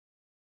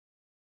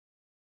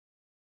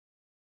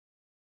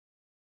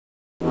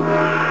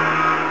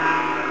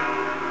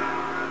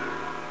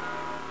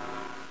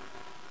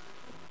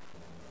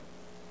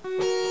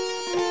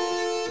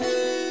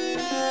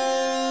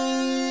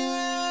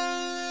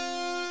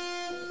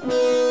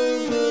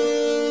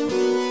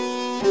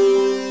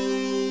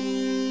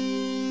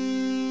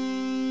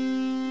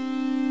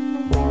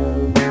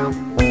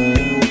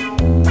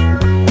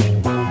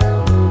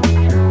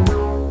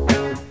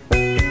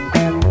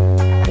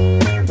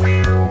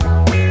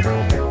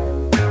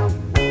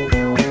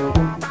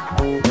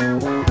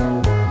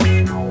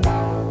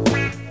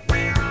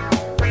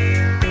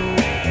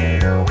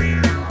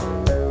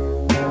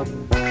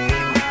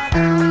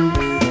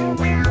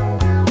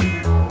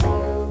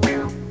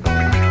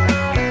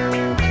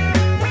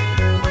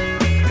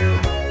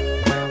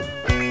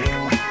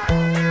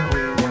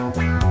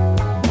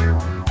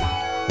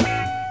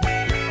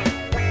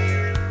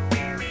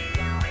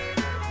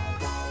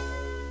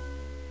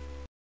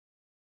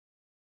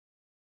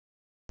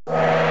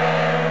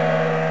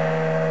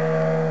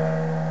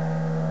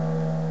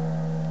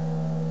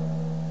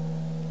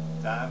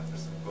Time for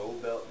some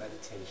gold belt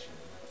meditation.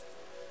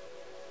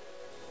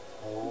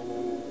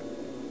 Oh.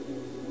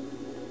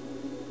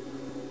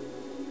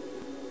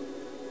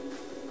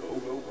 Go,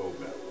 go, go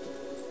belt.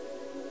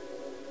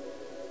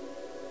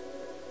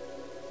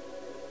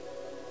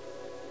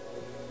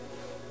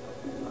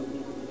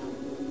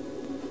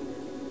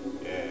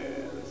 Yeah,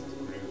 this is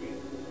groovy.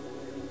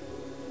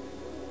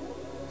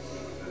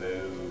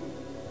 Float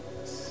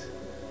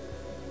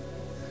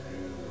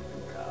through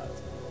the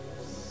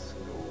cosmos.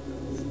 Gold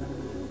belt style.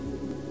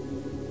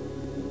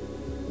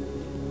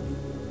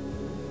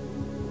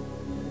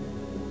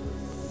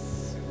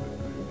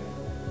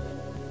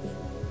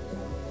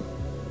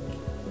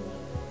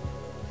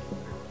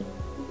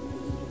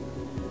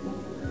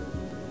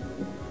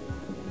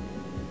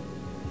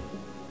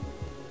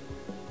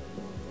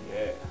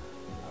 Yeah.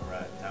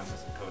 Alright, time for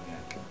some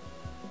cognac.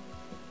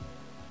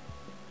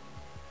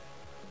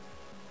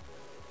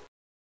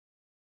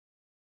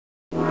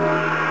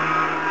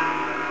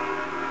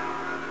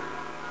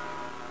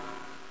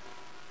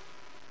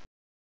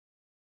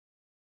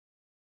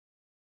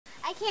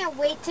 I can't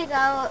wait to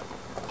go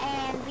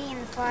and be in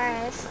the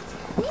forest.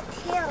 Me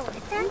too.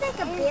 It sounds like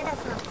a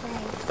beautiful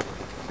place.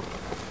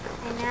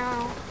 I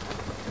know.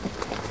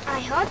 I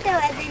hope there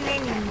wasn't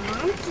any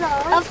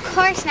monsters. Of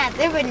course not.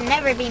 There would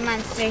never be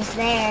monsters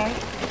there.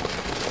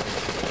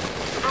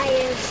 Are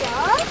you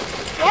sure?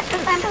 Yep,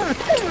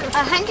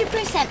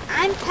 100%.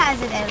 I'm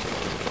positive.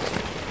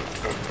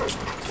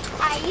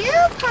 Are you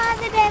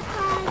positive,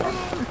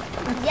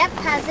 positive? Yep,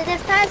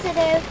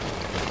 positive.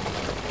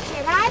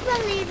 Should I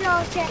believe you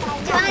or should I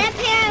not? Do you want a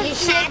pair of You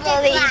should magic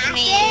believe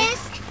me. glasses?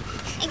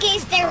 In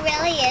case there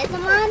really is a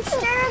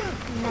monster?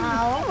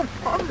 No.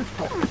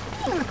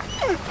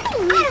 I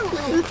don't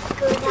like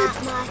school that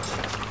much.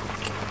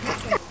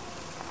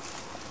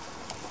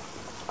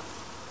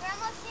 We're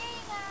almost here,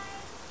 you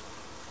guys.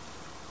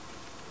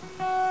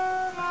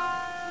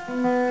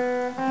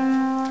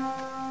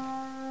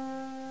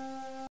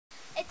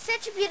 It's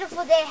such a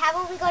beautiful day. How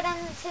about we go down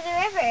to the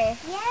river?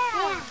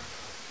 Yeah.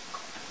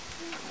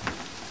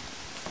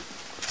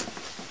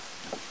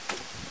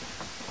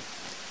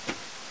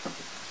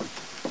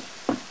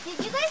 Did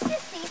you guys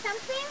just see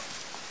something?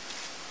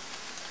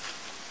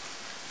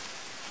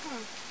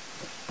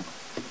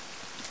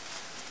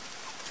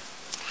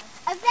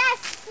 A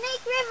vast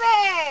Snake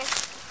River!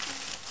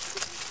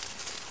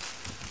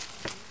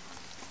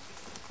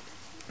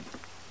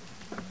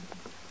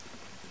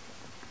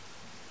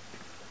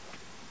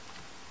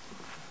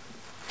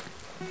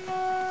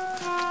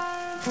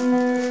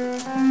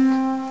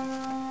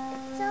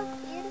 It's so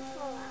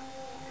beautiful out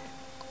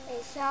here.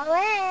 It sure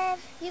is.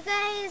 You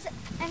guys,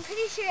 I'm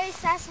pretty sure I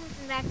saw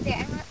something back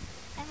there.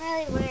 I'm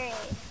really worried.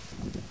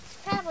 It's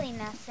probably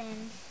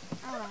nothing.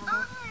 Oh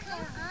well.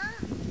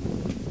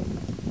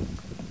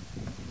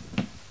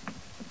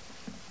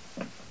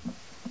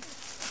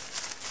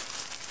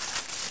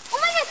 Oh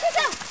my God,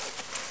 Tessa!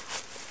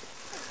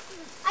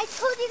 I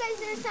told you guys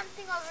there's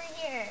something over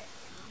here.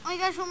 Oh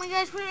my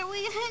gosh, what are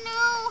we gonna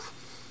do?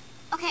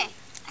 Okay,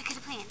 I got a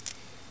plan.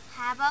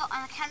 How about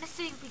on the count of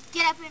 3, we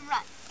get up and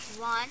run?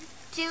 1,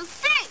 2,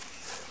 3!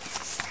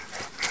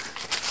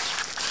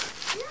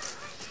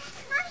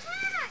 My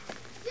hat!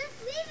 Just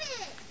leave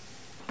it!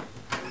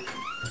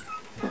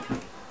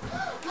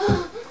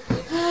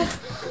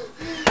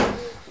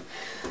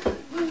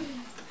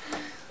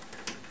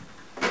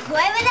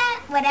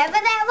 Whatever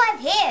that was,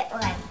 here it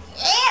was.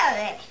 Here it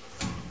is.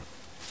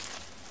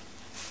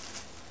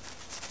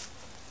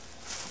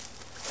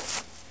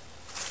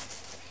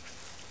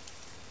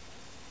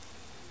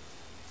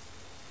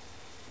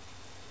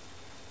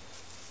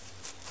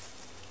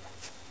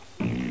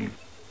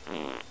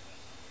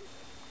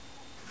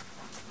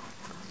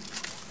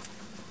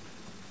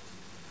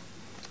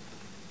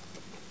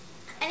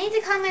 I need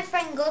to call my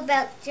friend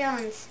Goldbelt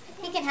Jones.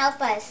 He can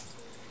help us.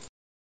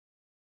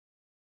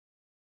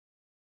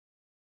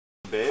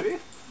 Baby,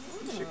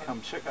 you should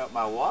come check out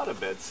my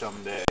waterbed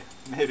someday.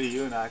 Maybe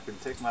you and I can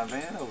take my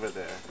van over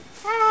there.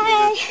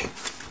 Hi!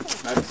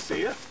 Nice to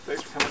see you.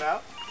 Thanks for coming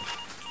out.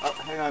 Oh,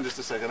 hang on just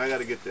a second. I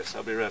gotta get this.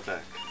 I'll be right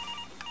back.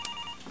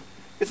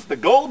 It's the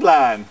gold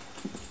line.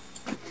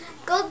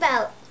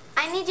 Goldbelt,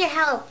 I need your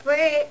help.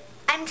 I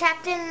I'm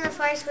trapped in the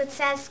forest with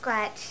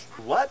Sasquatch.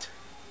 What?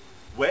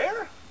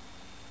 Where?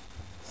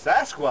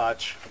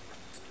 Sasquatch?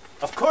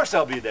 Of course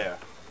I'll be there.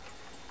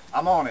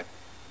 I'm on it.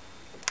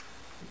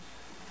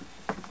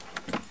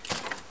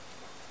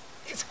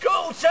 It's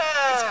go time!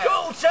 It's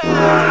go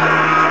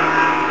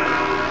time!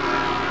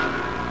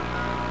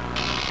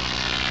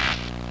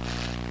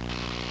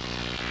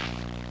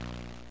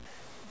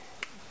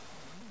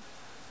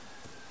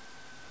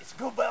 It's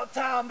go about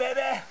time,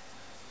 baby!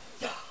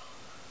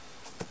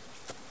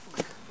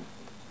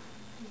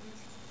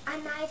 A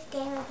nice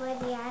day before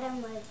the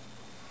atom was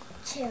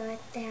chill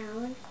it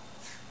down.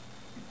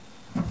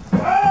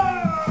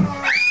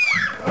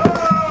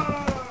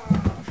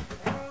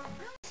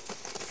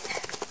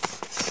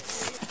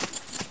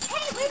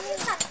 Hey, where'd you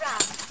come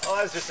from? Oh,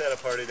 I was just at a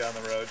party down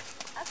the road.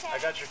 Okay. I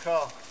got your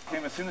call.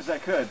 Came as soon as I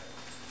could.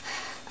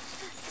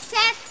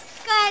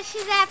 Sasquatch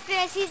is after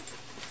us. He's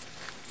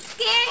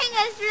scaring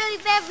us really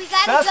bad. We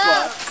gotta go.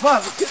 Sasquatch! Come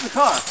on, let's get in the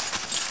car.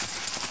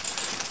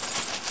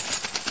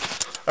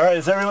 All right,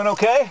 is everyone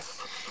okay?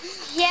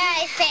 Yeah,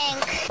 I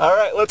think. All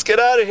right, let's get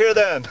out of here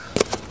then.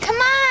 Come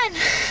on.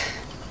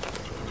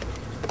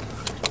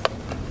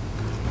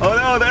 Oh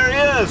no, there he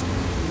is!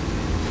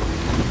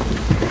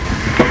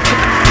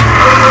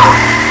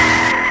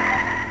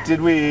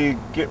 Did we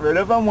get rid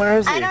of him? Where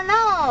is he? I don't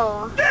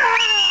know.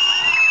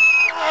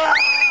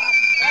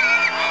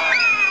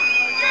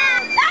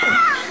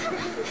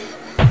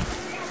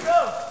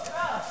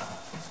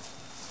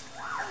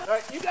 All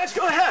right, you guys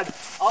go ahead.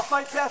 I'll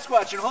fight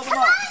Sasquatch and hold him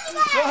up.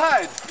 Go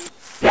hide.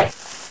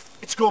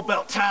 It's go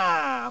belt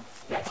time.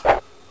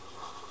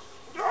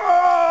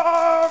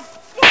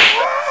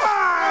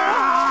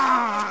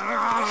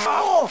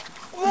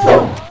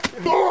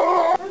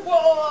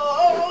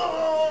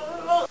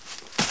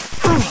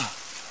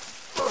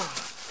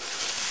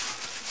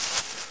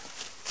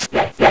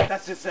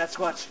 That's it,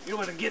 Sasquatch. You're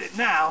gonna get it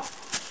now.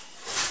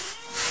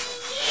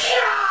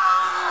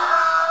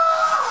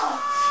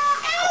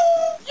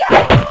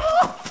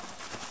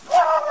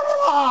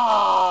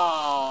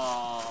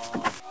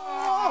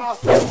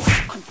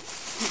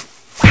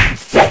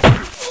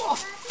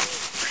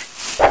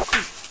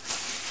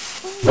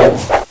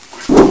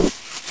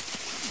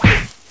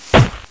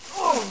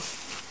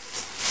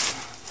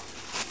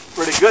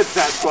 Pretty good,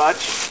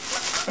 Sasquatch.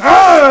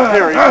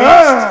 Hairy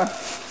beast.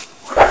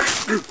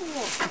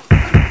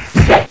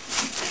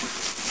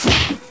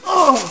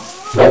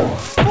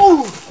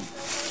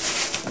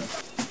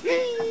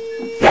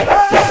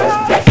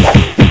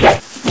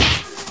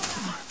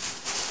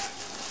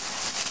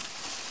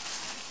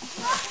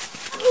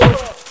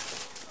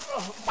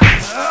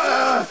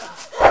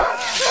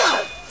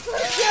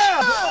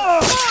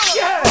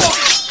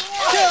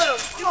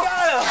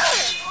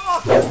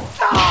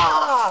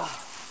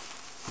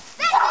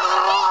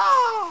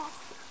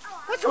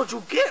 That's what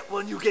you get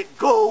when you get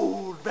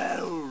gold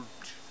medals.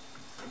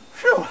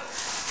 Phew.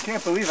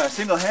 Can't believe I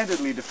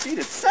single-handedly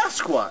defeated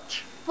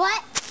Sasquatch.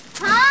 What?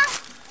 Huh?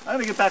 I'm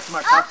gonna get back to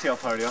my cocktail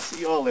party. I'll see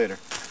you all later.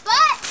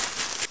 But,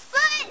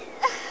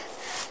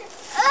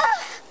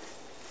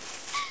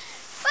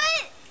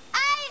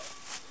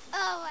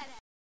 oh, whatever.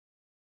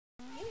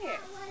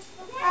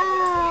 Oh,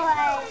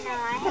 I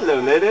know. Hello,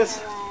 ladies.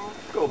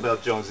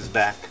 Goldbelt Jones is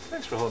back.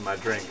 Thanks for holding my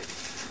drink.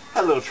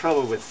 Had a little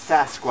trouble with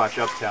Sasquatch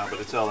uptown, but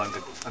it's all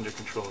under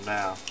control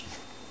now.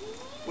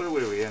 Where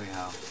were we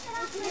anyhow?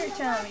 You were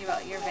telling me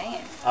about your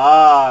van.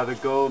 Ah, the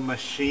gold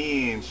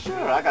machine.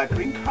 Sure, I got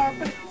green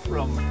carpet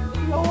from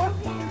floor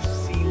to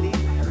ceiling.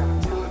 I got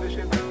a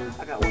television.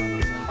 I got one of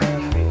those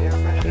country air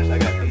fresheners. I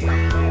got the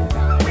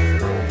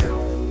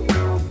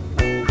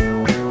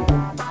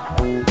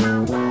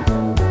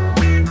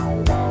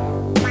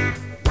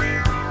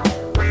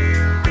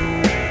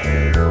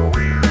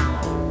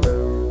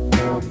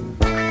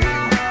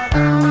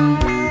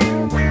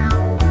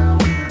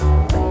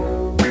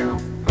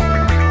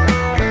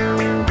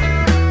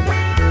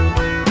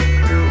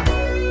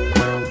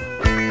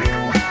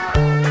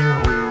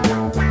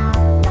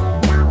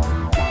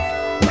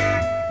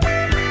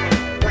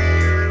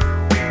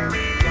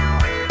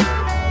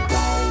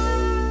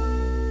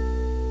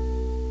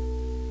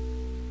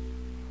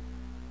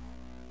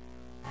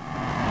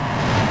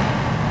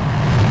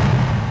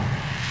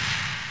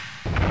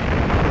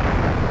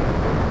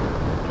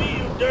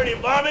dirty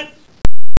varmint!